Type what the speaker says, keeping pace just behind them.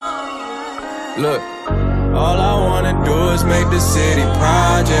Look, all I wanna do is make the city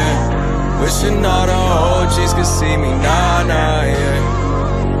proud, yeah. Wishing all the OGs could see me, nah,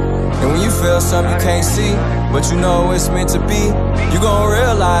 yeah. And when you feel something you can't see, but you know it's meant to be, you gon'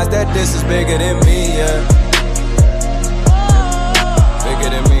 realize that this is bigger than me, yeah. Bigger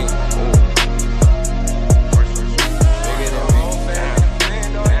than me.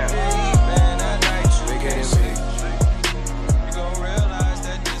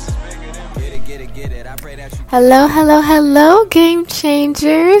 Hello, game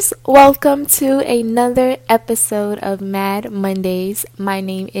changers. Welcome to another episode of Mad Mondays. My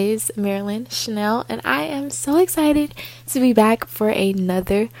name is Marilyn Chanel, and I am so excited to be back for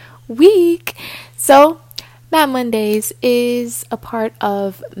another week. So, Mad Mondays is a part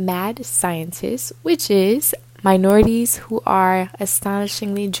of Mad Scientists, which is minorities who are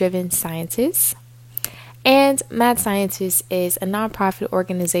astonishingly driven scientists. And Mad Scientists is a nonprofit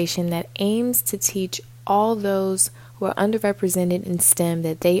organization that aims to teach all those who are underrepresented in STEM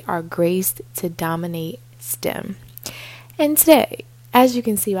that they are graced to dominate STEM. And today, as you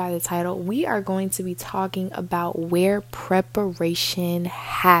can see by the title, we are going to be talking about where preparation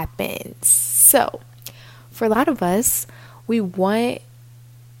happens. So, for a lot of us, we want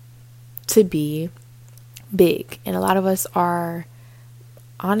to be big, and a lot of us are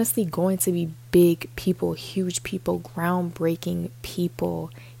honestly going to be big people, huge people, groundbreaking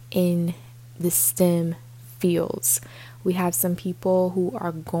people in the STEM fields. We have some people who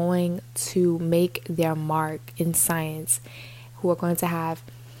are going to make their mark in science, who are going to have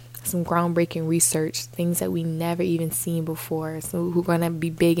some groundbreaking research, things that we never even seen before. So who are going to be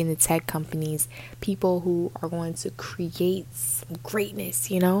big in the tech companies, people who are going to create some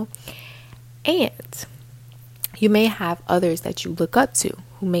greatness, And you may have others that you look up to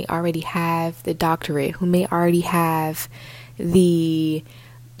who may already have the doctorate, who may already have the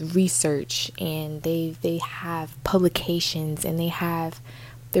research, and they have publications, and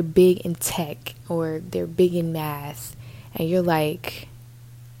they're big in tech or they're big in math, and you're like,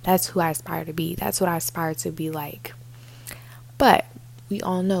 that's who I aspire to be. That's what I aspire to be like. But we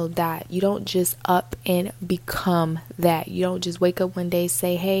all know that you don't just up and become that. You don't just wake up one day,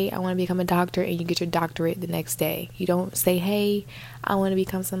 say, hey, I want to become a doctor, and you get your doctorate the next day. You don't say, hey, I want to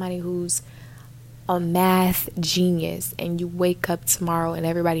become somebody who's a math genius, and you wake up tomorrow and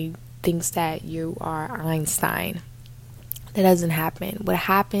everybody thinks that you are Einstein. That doesn't happen. What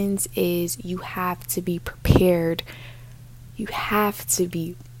happens is you have to be prepared. You have to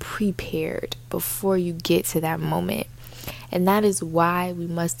be prepared before you get to that moment. And that is why we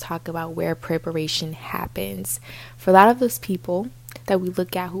must talk about where preparation happens. For a lot of those people that we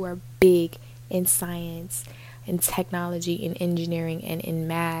look at who are big in science, in technology, in engineering, and in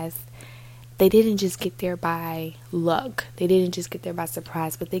math, they didn't just get there by luck. They didn't just get there by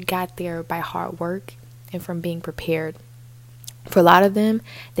surprise, but they got there by hard work and from being prepared. For a lot of them,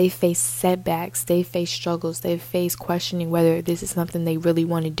 they face setbacks, they face struggles, they face questioning whether this is something they really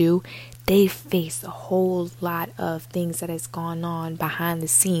want to do. They face a whole lot of things that has gone on behind the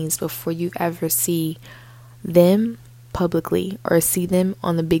scenes before you ever see them publicly, or see them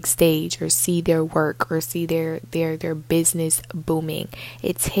on the big stage, or see their work, or see their business booming.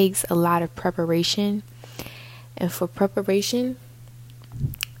 It takes a lot of preparation, and for preparation,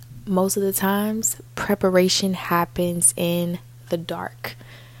 most of the times preparation happens in the dark.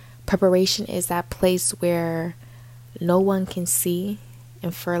 Preparation is that place where no one can see,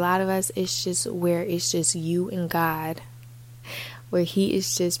 and for a lot of us, it's just where it's just you and God, where He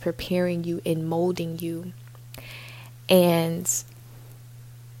is just preparing you and molding you. And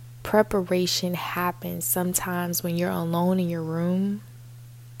preparation happens sometimes when you're alone in your room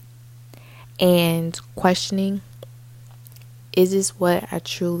and questioning, is this what I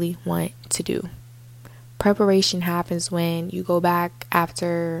truly want to do? Preparation happens when you go back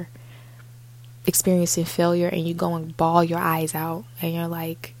after experiencing failure and you go and bawl your eyes out and you're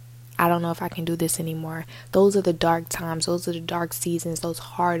like, I don't know if I can do this anymore. Those are the dark times. Those are the dark seasons, those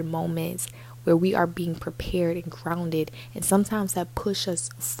hard moments where we are being prepared and grounded, and sometimes that push us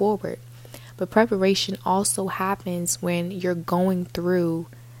forward. But preparation also happens when you're going through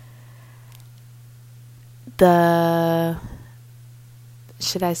the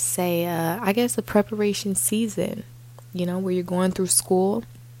preparation season, where you're going through school,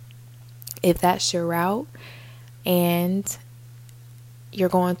 if that's your route, and you're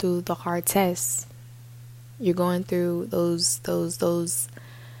going through the hard tests. You're going through those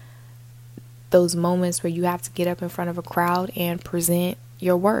moments where you have to get up in front of a crowd and present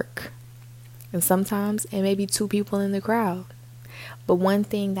your work. And sometimes it may be 2 people in the crowd. But one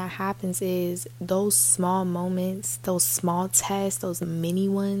thing that happens is those small moments, those small tests, those mini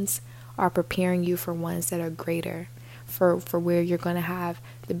ones are preparing you for ones that are greater, for where you're going to have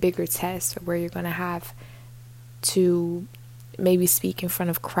the bigger tests, or where you're going to have to maybe speak in front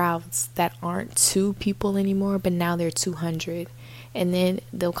of crowds that aren't 2 people anymore, but now they're 200. And then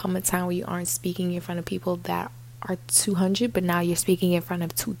there'll come a time where you aren't speaking in front of people that are 200, but now you're speaking in front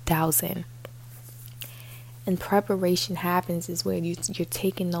of 2,000. And preparation happens is where you're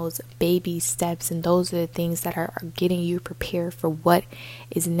taking those baby steps, and those are the things that are getting you prepared for what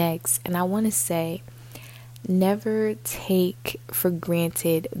is next. And I want to say, never take for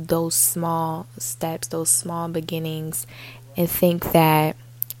granted those small steps, those small beginnings, and think that,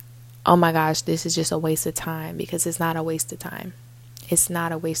 oh my gosh, this is just a waste of time, because it's not a waste of time. It's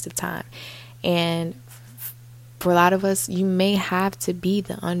not a waste of time. And for a lot of us, you may have to be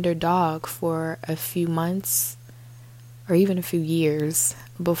the underdog for a few months or even a few years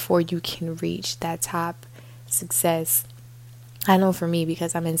before you can reach that top success. I know for me,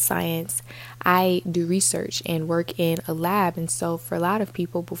 because I'm in science, I do research and work in a lab. And so for a lot of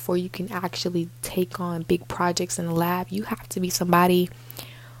people, before you can actually take on big projects in the lab, you have to be somebody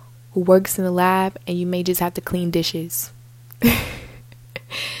who works in the lab, and you may just have to clean dishes.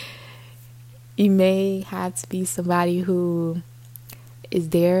 You may have to be somebody who is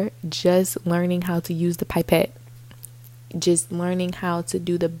there just learning how to use the pipette, just learning how to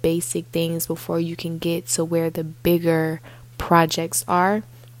do the basic things before you can get to where the bigger projects are.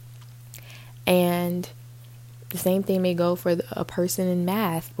 And the same thing may go for a person in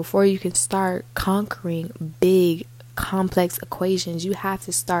math. Before you can start conquering big, complex equations, you have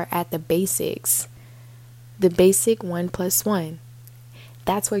to start at the basics. The basic 1 + 1.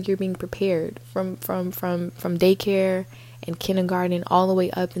 That's where you're being prepared from daycare and kindergarten all the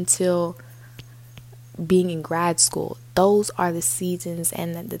way up until being in grad school. Those are the seasons,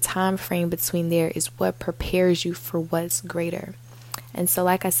 and the time frame between there is what prepares you for what's greater. And so,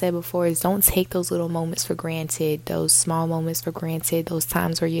 like I said before, is don't take those little moments for granted, those small moments for granted, those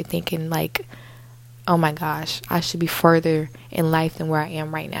times where you're thinking like, oh my gosh, I should be further in life than where I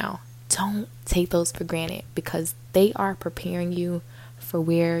am right now. Don't take those for granted, because they are preparing you for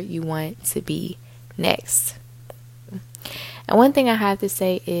where you want to be next. And one thing I have to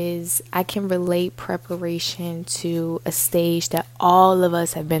say is I can relate preparation to a stage that all of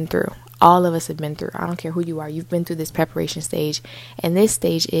us have been through. All of us have been through. I don't care who you are. You've been through this preparation stage. And this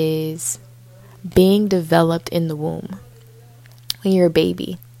stage is being developed in the womb. When you're a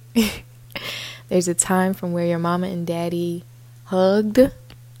baby. There's a time from where your mama and daddy hugged.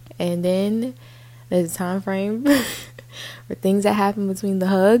 And then there's a time frame for things that happen between the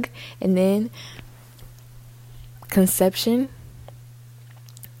hug and then conception.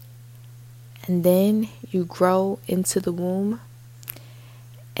 And then you grow into the womb.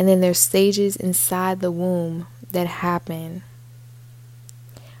 And then there's stages inside the womb that happen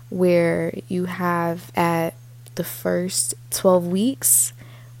where you have at the first 12 weeks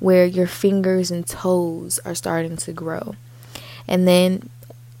where your fingers and toes are starting to grow. And then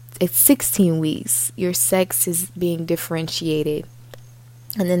at 16 weeks, your sex is being differentiated.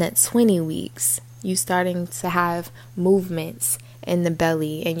 And then at 20 weeks, you starting to have movements in the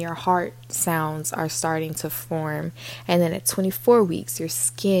belly, and your heart sounds are starting to form. And then at 24 weeks, your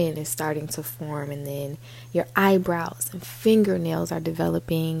skin is starting to form, and then your eyebrows and fingernails are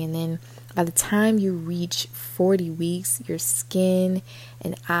developing. And then by the time you reach 40 weeks, your skin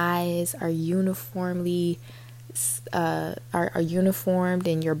and eyes are uniformly are uniformed,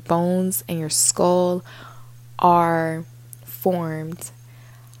 and your bones and your skull are formed.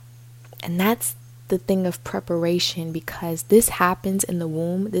 And that's the thing of preparation, because this happens in the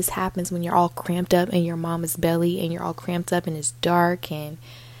womb. This happens when you're all cramped up in your mama's belly, and you're all cramped up and it's dark and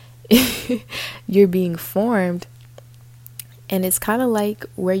you're being formed. And it's kind of like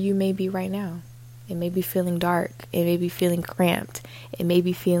where you may be right now. It may be feeling dark. It may be feeling cramped. It may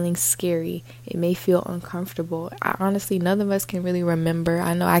be feeling scary. It may feel uncomfortable. Honestly, none of us can really remember.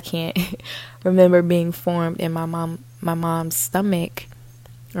 I know I can't remember being formed in my mom's stomach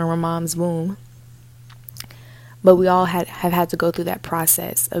or my mom's womb. But we all have had to go through that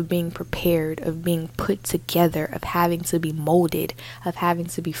process of being prepared, of being put together, of having to be molded, of having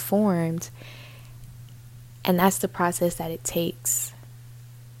to be formed. And that's the process that it takes.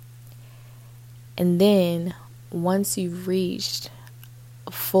 And then once you've reached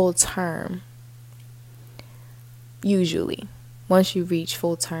full term, usually, once you reach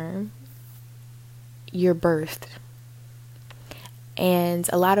full term, you're birthed. And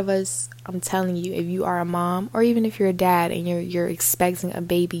a lot of us, I'm telling you, if you are a mom or even if you're a dad and you're expecting a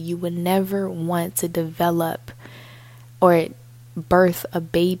baby, you would never want to develop or birth a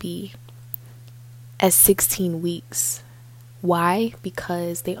baby at 16 weeks. Why?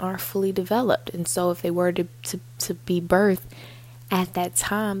 Because they aren't fully developed. And so if they were to be birthed at that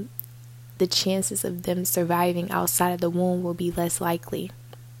time, the chances of them surviving outside of the womb will be less likely.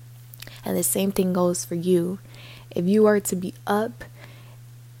 And the same thing goes for you. If you are to be up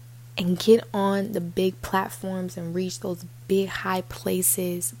and get on the big platforms and reach those big high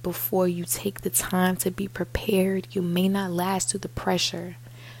places before you take the time to be prepared, you may not last through the pressure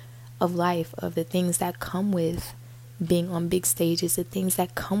of life, of the things that come with being on big stages, the things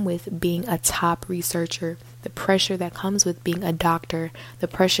that come with being a top researcher, the pressure that comes with being a doctor, the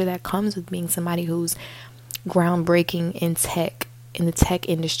pressure that comes with being somebody who's groundbreaking in tech, in the tech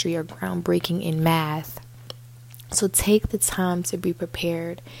industry, or groundbreaking in math. So take the time to be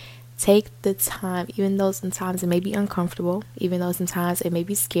prepared. Take the time, even though sometimes it may be uncomfortable, even though sometimes it may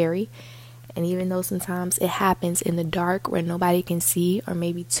be scary, and even though sometimes it happens in the dark where nobody can see, or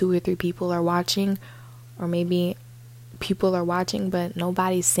maybe 2 or 3 people are watching, or maybe people are watching but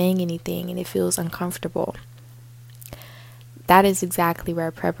nobody's saying anything and it feels uncomfortable. That is exactly where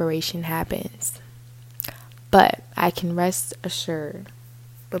preparation happens. But I can rest assured,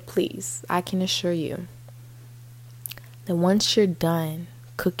 but please, I can assure you that once you're done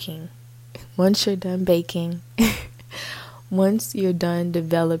cooking, once you're done baking, once you're done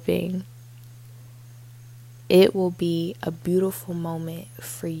developing, it will be a beautiful moment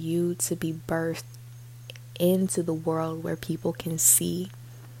for you to be birthed into the world where people can see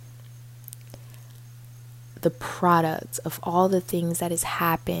the product of all the things that has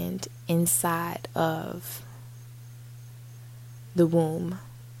happened inside of the womb,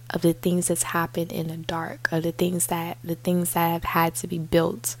 of the things that's happened in the dark, of the things that have had to be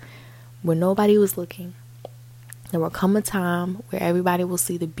built where nobody was looking. There will come a time where everybody will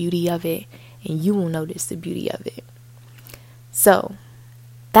see the beauty of it, and you will notice the beauty of it. So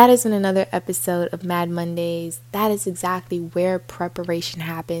that has been another episode of Mad Mondays. That is exactly where preparation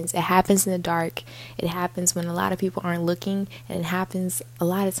happens. It happens in the dark. It happens when a lot of people aren't looking. And it happens a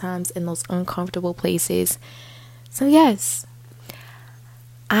lot of times in those uncomfortable places. So yes,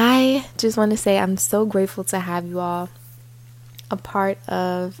 I just want to say I'm so grateful to have you all a part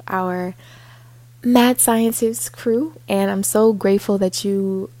of our Mad Scientists crew. And I'm so grateful that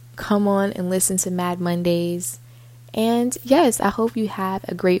you come on and listen to Mad Mondays. And yes, I hope you have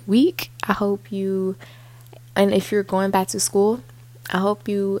a great week. I hope you, and if you're going back to school, I hope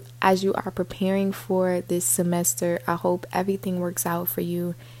you, as you are preparing for this semester, I hope everything works out for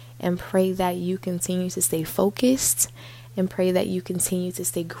you, and pray that you continue to stay focused, and pray that you continue to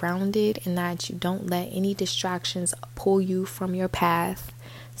stay grounded, and that you don't let any distractions pull you from your path.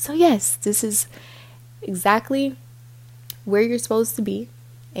 So yes, this is exactly where you're supposed to be,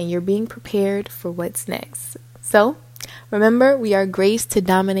 and you're being prepared for what's next. So, remember, we are Grace to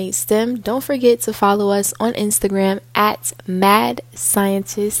Dominate STEM. Don't forget to follow us on Instagram at Mad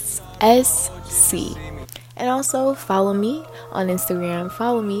Scientists SC. And also follow me on Instagram.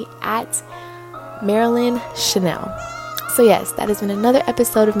 Follow me at Marilyn Chanel. So yes, that has been another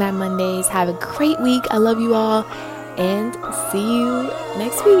episode of Mad Mondays. Have a great week. I love you all. And see you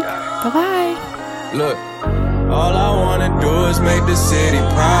next week. Bye-bye. Look, all I wanna do is make the city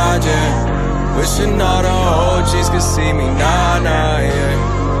project. Wishing all the OGs could see me, nah,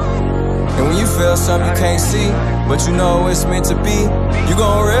 yeah. And when you feel something you can't see, but you know it's meant to be, you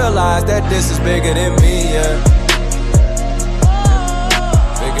gon' realize that this is bigger than me, yeah.